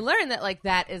we learned that like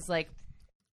that is like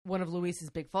one of Luisa's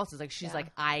big faults is like she's Yeah. like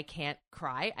I can't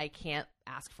cry, I can't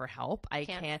ask for help, I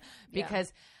Can't- can't yeah.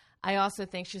 because I also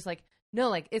think she's like no,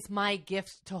 like it's my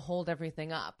gift to hold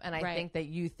everything up, and I Right. think that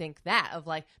you think that of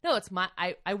like no, it's my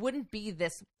I wouldn't be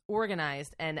this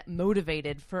organized and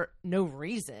motivated for no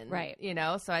reason, Right. You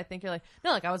know, so I think you're like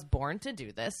no, like I was born to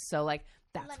do this, so like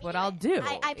Let that's me what do I'll it. do.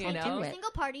 I you played know? every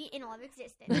single party in all of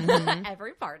existence. Mhm.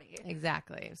 Every party.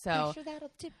 Exactly. So.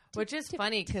 that'll tip, Which is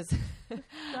funny because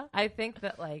I think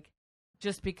that like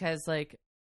just because like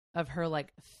of her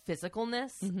like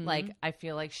physicalness, Mhm. like I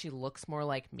feel like she looks more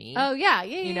like me. Oh yeah,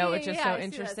 You know, which is so I see.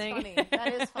 interesting. That's funny.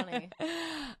 That is funny.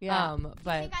 Yeah. Do you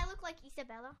But think I look like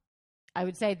Isabella? I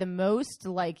would say the most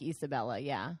like Isabella.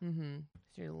 Yeah,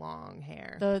 it's your long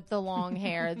hair. the long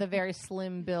hair, the very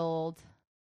slim build,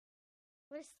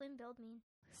 What does slim build mean?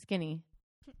 skinny,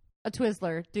 a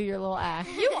Twizzler. Do your little act.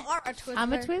 You are a Twizzler.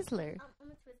 I'm a Twizzler.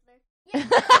 I'm a Twizzler. Yeah, no,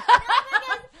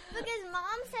 because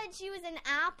Mom said she was an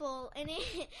apple, and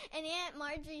Aunt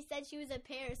Marjorie said she was a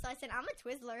pear, so I said I'm a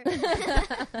Twizzler.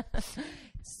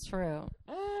 It's true.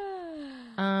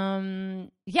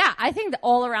 Yeah, I think that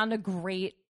all around a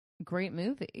great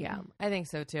movie. Yeah, I think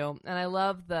so too.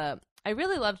 And I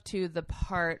really loved too the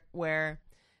part where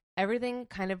everything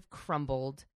kind of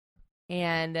crumbled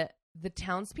and the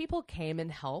townspeople came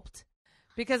and helped.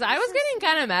 Because I was getting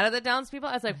kind of mad at the townspeople.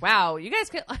 I was like, wow, you guys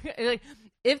could like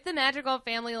if the Madrigal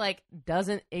family like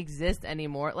doesn't exist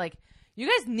anymore, like you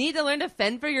guys need to learn to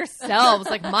fend for yourselves.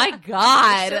 Like, my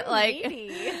God. So like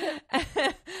needy.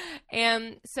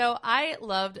 And so I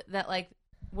loved that like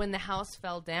when the house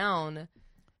fell down,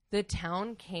 the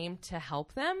town came to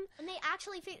help them. And they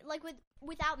actually like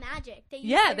without magic. They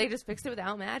They just fixed it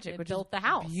without magic, They which built is the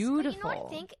house. beautiful. But you know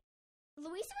what I think?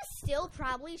 Luisa was still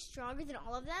probably stronger than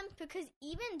all of them because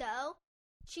even though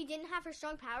she didn't have her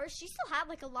strong powers, she still had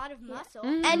like a lot of muscle.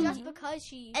 Mhm. And just because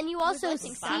she And you was also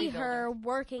lifting see her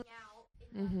working out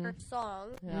in Mhm. her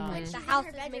song. Yeah. Like She's the in house her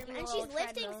is bedroom, making a and little she's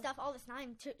lifting treadmill. stuff all the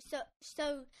time.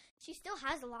 So she still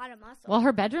has a lot of muscle. Well,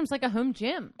 her bedroom's like a home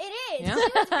gym. it is. Yeah.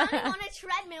 She was running on a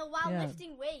treadmill while Yeah.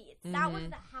 lifting weights. That was Mhm.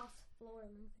 the house floor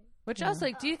moving. Which also,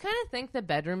 like, do you kind of think the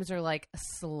bedrooms are like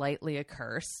slightly a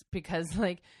curse? Because,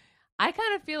 like, I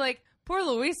kind of feel like poor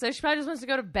Luisa, she probably just wants to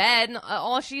go to bed, and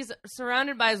all she's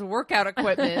surrounded by is workout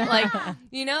equipment. Like,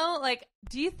 you know, like,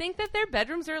 do you think that their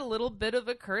bedrooms are a little bit of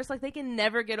a curse? Like, they can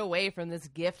never get away from this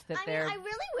gift that I mean, they're. I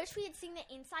really wish we had seen the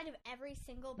inside of every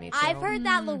single Me bedroom. too. I've heard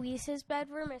that Mm. Luisa's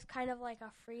bedroom is kind of like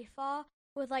a free fall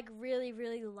with like really,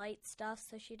 really light stuff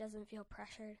so she doesn't feel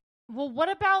pressured. Well, what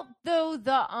about though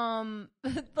the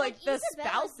like the Isabella's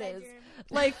spouses? bedroom.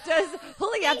 Like, does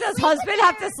Julieta's sleep husband with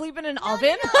have her. to sleep in an No,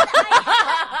 oven?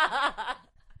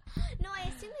 No, I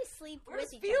assume they sleep Where with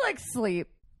does each other. Felix sleep?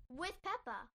 With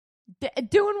Peppa.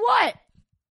 Doing what?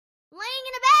 Laying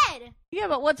in a bed. Yeah,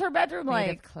 but what's her bedroom made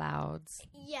like? of clouds.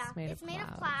 Yeah, it's made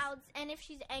of clouds, and if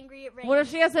she's angry, it rains. What if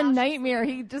she has a While she's nightmare?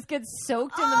 sleeping. He just gets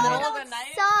soaked in the Oh, middle that of would the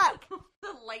night. suck.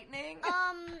 The lightning.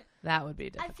 That would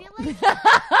be I difficult. feel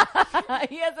like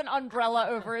He has an umbrella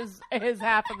over his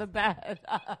half of the bed.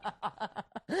 I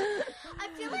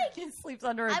feel like he sleeps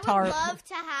under a I tarp. would love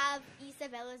to have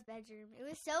Isabella's bedroom. It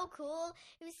was so cool.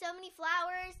 It was so many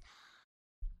flowers.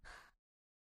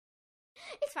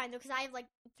 It's fine though, because I have like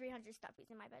 300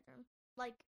 stuffies in my bedroom.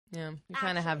 Like, Yeah, you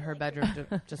kind of have her bedroom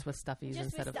just with stuffies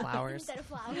instead of flowers.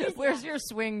 Where's your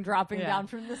swing dropping down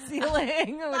from the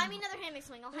ceiling? Buy me another hammock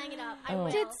swing. I'll hang it up. I will.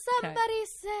 Did somebody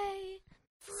say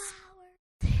flower?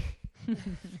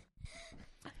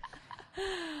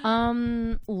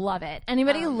 Love it.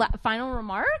 Anybody final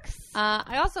remarks?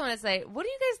 I also want to say, what do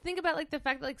you guys think about like the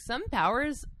fact that like some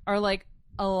powers are like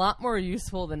a lot more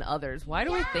useful than others? Why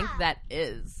do we think that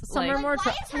is? Some are more.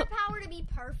 Why is her power to be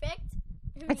perfect?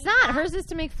 It's not. Hers is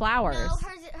to make flowers. No,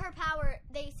 her power.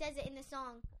 They says it in the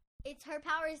song. It's her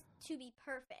power is to be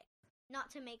perfect, not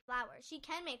to make flowers. She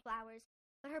can make flowers,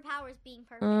 but her power is being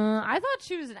perfect. I thought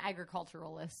she was an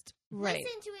agriculturalist. Right.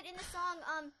 Listen to it in the song.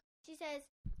 She says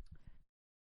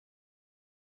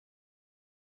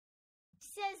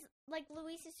like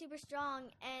Luis is super strong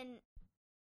and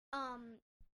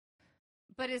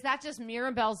But is that just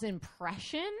Mirabelle's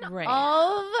impression right.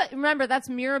 of? Remember, that's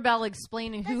Mirabelle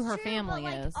explaining who her true, family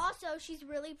but, like, is. Also, she's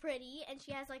really pretty and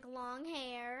she has like long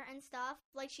hair and stuff.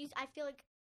 Like I feel like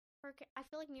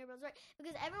Mirabelle's right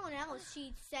because everyone else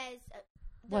she says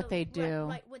what they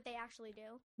do, what they actually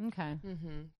do. Okay.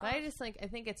 Mm-hmm. But I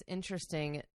think it's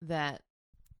interesting that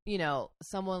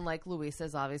someone like Luisa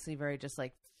is obviously very just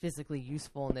like physically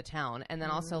useful in the town, and then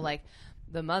also like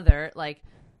the mother like.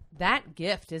 That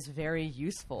gift is very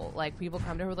useful. Like, people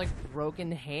come to her with, like,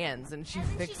 broken hands, and she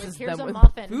fixes them with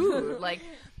food. Like,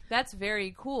 that's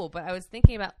very cool. But I was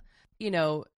thinking about,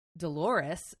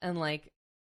 Dolores, and, like,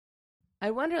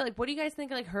 I wonder, like, what do you guys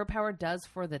think, like, her power does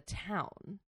for the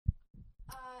town?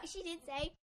 She did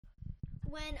say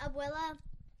when Abuela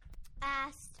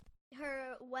asked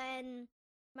her when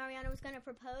Mariana was going to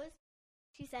propose,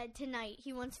 she said, tonight,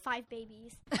 he wants 5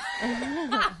 babies.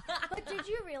 But did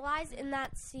you realize in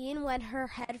that scene when her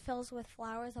head fills with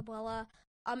flowers, Abuela,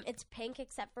 it's pink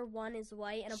except for one is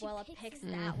white, and Abuela picks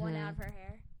that one out of her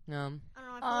hair? No. I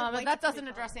don't know. But that doesn't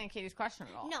address Aunt Katie's question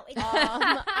at all. No, it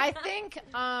I think,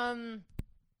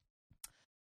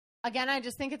 again, I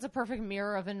just think it's a perfect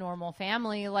mirror of a normal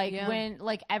family. Like, when,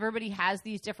 like, everybody has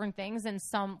these different things, and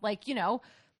some, like,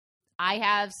 I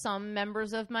have some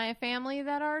members of my family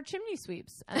that are chimney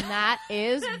sweeps, and that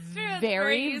is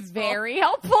very, very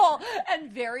helpful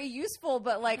and very useful.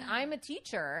 But, like, I'm a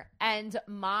teacher, and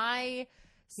my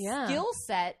skill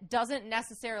set doesn't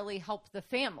necessarily help the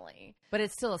family. But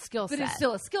it's still a skill set. But it's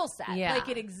still a skill set. Yeah. Like,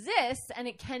 it exists, and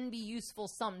it can be useful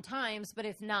sometimes, but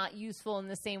it's not useful in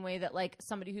the same way that, like,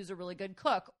 somebody who's a really good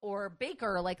cook or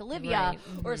baker, like Olivia,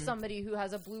 or somebody who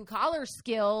has a blue-collar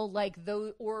skill, like,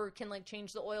 or can, like,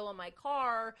 change the oil in my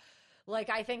car. Like,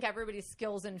 I think everybody's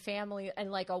skills in family and,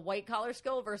 like, a white-collar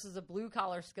skill versus a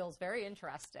blue-collar skill is very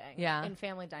interesting in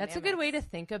family dynamics. That's a good way to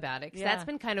think about it, because that's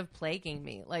been kind of plaguing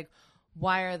me. Like,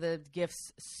 why are the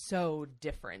gifts so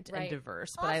different and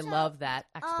diverse? But I love that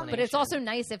explanation. But it's also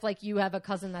nice if, like, you have a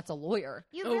cousin that's a lawyer.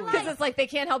 Because it's like they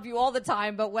can't help you all the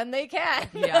time, but when they can.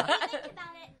 Yeah. Think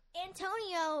about it.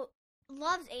 Antonio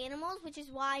loves animals, which is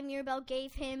why Mirabelle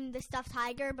gave him the stuffed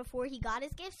tiger before he got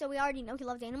his gift. So we already know he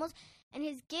loves animals. And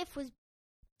his gift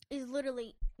is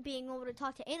literally being able to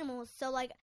talk to animals. So,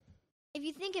 like, if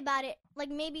you think about it, like,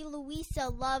 maybe Luisa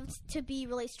loved to be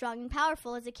really strong and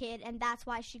powerful as a kid, and that's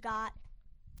why she got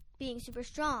being super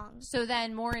strong. So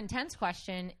then, more intense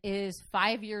question, is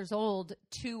 5 years old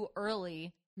too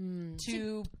early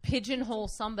to pigeonhole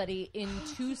somebody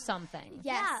into something?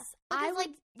 Yes.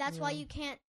 That's why you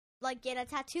can't, like, get a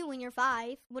tattoo when you're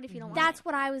 5. What if you don't want That's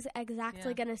what I was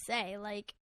exactly going to say.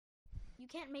 Like, you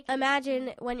can't make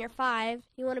imagine when you're 5,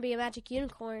 you want to be a magic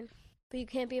unicorn. But you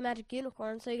can't be a magic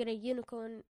unicorn, so you get a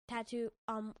unicorn tattoo,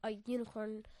 a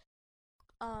unicorn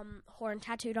horn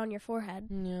tattooed on your forehead.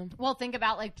 Yeah. Well, think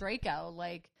about, like, Draco.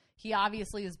 Like, he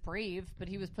obviously is brave, but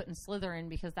he was put in Slytherin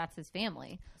because that's his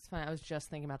family. It's fine. I was just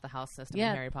thinking about the house system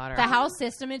in Harry Potter. The house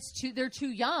system, they're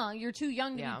too young. You're too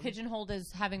young to be pigeonholed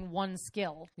as having one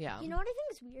skill. Yeah. You know what I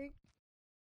think is weird?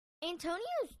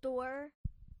 Antonio's door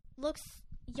looks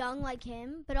young like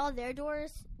him, but all their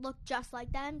doors look just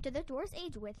like them. Do their doors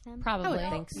age with them? Probably. I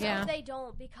think so. Yeah. No, they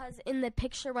don't, because in the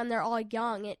picture when they're all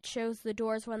young, it shows the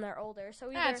doors when they're older. So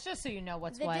either it's just so you know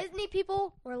what's the what. Disney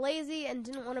people were lazy and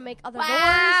didn't want to make other Wow!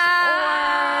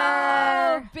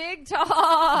 doors, or Big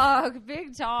talk.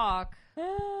 Big talk.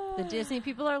 The Disney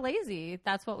people are lazy.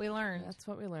 That's what we learned. That's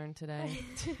what we learned today.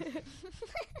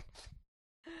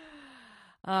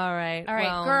 All right. All right,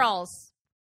 well, girls.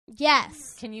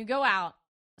 yes. Can you go out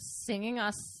singing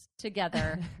us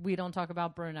together? We don't talk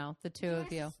about Bruno, the two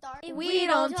of you. We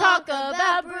don't talk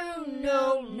about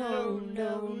Bruno,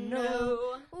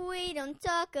 no. We don't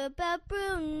talk about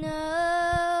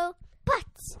Bruno.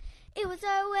 But It was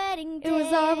our wedding day. It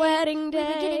was our wedding We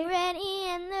were getting day. ready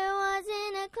and there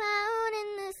wasn't a cloud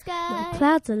in the sky. No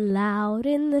clouds allowed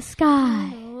in the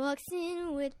sky. Mama walks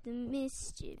in with the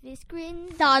mischievous grin.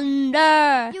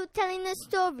 Thunder. You telling the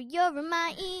story, you're a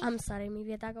Mai. I'm sorry, mi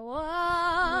vida go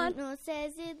on. Bruno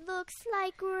says it looks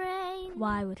like rain.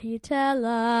 Why would he tell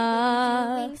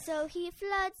Doing us? so he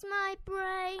floods my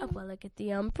brain. Oh, well, look at the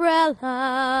umbrella.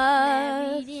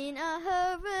 Married in a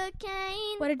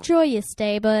hurricane. What a joyous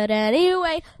day, but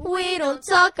anyway, we don't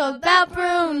talk about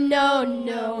Bruno,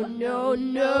 no, no,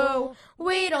 no.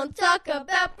 We don't talk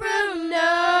about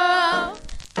Bruno.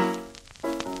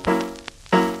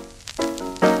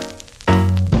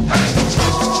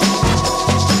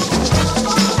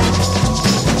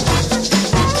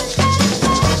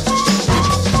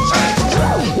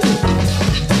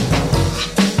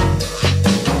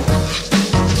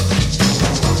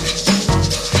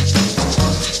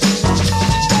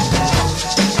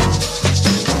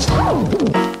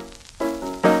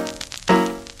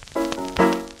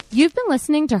 You've been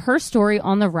listening to Her Story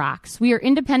on the Rocks. We are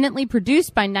independently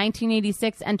produced by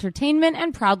 1986 Entertainment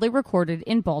and proudly recorded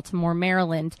in Baltimore,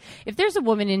 Maryland. If there's a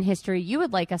woman in history you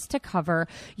would like us to cover,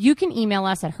 you can email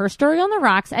us at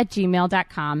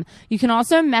herstoryontheRocks@gmail.com. You can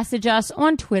also message us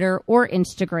on Twitter or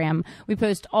Instagram. We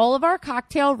post all of our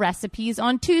cocktail recipes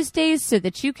on Tuesdays so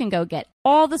that you can go get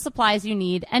all the supplies you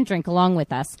need and drink along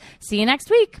with us. See you next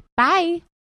week. Bye.